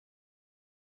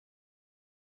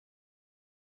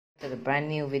To the brand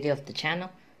new video of the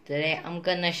channel. Today I'm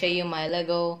gonna show you my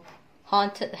Lego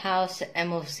haunted house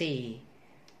MOC.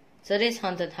 So this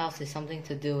haunted house is something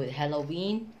to do with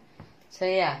Halloween. So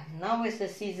yeah, now is the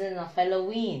season of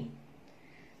Halloween.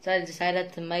 So I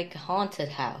decided to make a haunted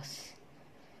house.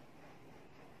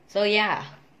 So yeah.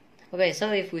 Okay,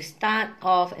 so if we start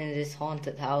off in this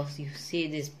haunted house, you see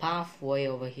this pathway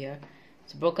over here.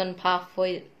 It's a broken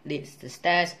pathway, leads the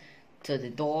stairs to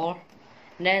the door.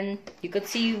 Then you could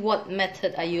see what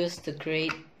method I used to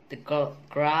create the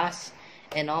grass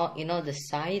and all, you know, the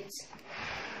sides.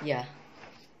 Yeah.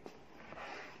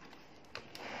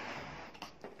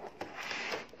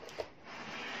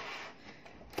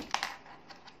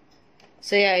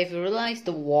 So yeah, if you realize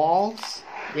the walls,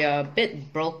 they are a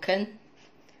bit broken.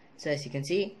 So as you can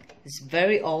see, it's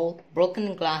very old,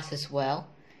 broken glass as well.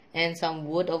 And some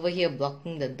wood over here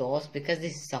blocking the doors because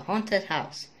this is a haunted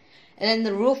house. And then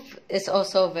the roof is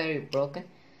also very broken.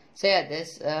 So yeah,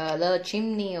 there's a little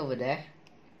chimney over there.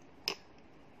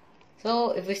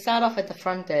 So if we start off at the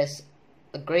front, there's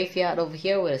a graveyard over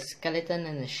here with a skeleton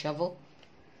and a shovel.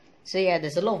 So yeah,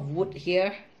 there's a lot of wood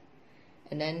here.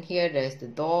 And then here there's the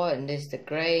door and there's the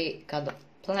grey kind of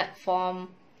platform.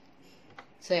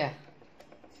 So yeah.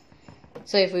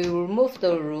 So if we remove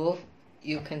the roof,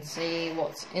 you can see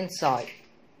what's inside.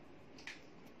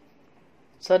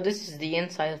 So this is the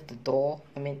inside of the door,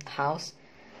 house.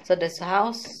 So there's a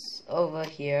house over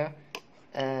here.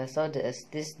 So there's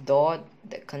this door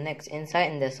that connects inside,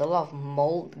 and there's a lot of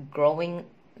mold growing,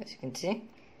 as you can see.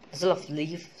 There's a lot of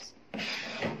leaves.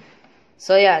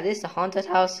 So yeah, this is a haunted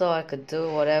house, so I could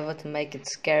do whatever to make it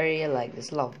scary. Like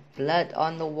there's a lot of blood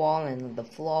on the wall and on the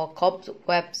floor,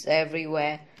 cobwebs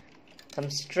everywhere,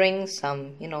 some strings,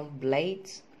 some,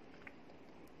 blades.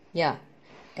 Yeah.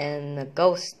 And a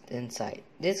ghost inside.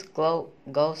 This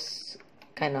ghost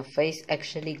kind of face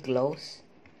actually glows.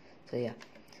 So yeah.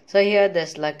 So here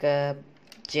there's like a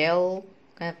gel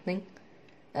kind of thing.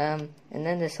 And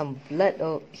then there's some blood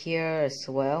over here as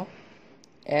well.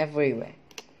 Everywhere.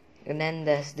 And then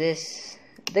there's this,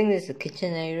 I think this is the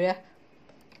kitchen area.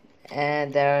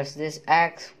 And there's this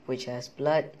axe which has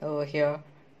blood over here.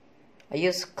 I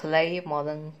use clay,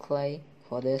 modern clay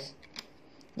for this.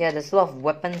 Yeah, there's a lot of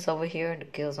weapons over here to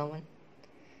kill someone.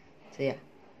 So yeah,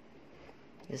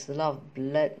 there's a lot of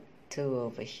blood too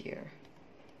over here.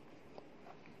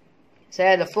 So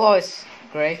yeah, the floor is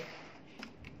grey.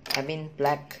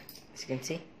 Black, as you can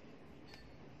see.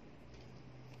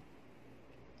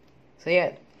 So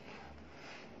yeah.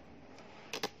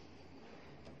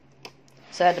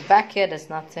 So at the back here, there's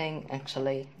nothing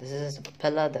actually. This is a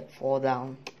pillar that fall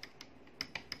down.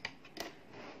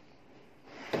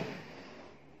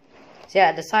 So yeah,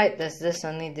 at the side there's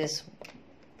only this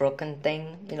broken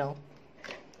thing,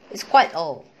 It's quite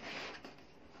old.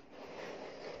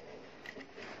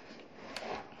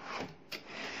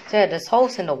 So yeah, there's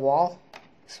holes in the wall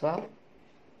as well.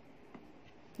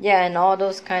 Yeah, and all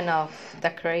those kind of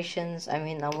decorations, I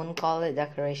wouldn't call it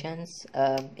decorations,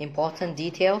 important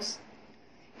details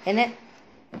in it.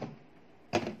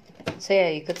 So yeah,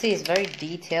 you could see it's very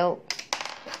detailed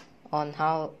on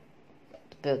how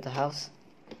to build the house.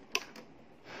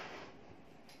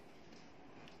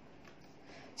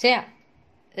 So yeah,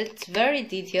 it's very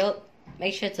detailed.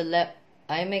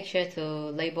 I make sure to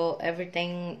label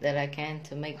everything that I can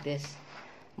to make this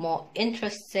more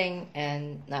interesting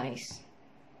and nice.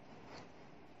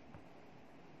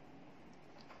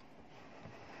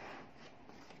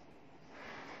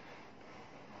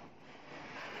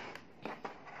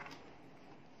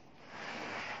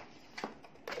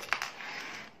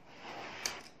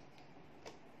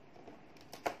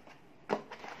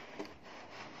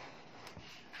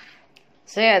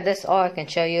 So yeah, that's all I can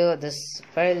show you. There's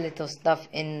very little stuff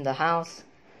in the house.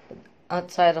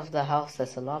 Outside of the house,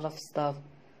 there's a lot of stuff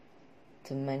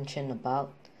to mention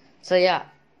about. So yeah,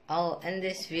 I'll end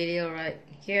this video right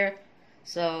here.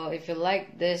 So if you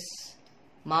like this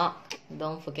MOC,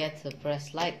 don't forget to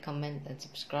press like, comment, and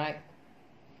subscribe.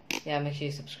 Yeah, make sure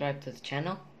you subscribe to the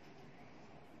channel.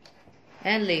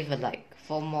 And leave a like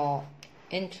for more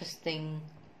interesting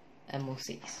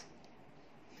MOCs.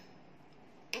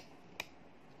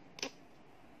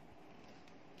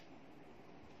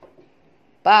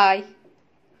 Bye.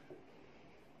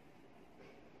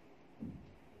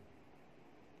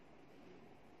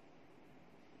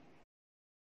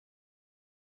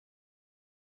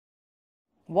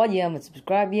 What, you haven't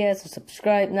subscribed yet? So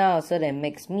subscribe now so that it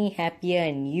makes me happier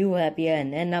and you happier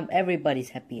and end up everybody's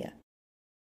happier.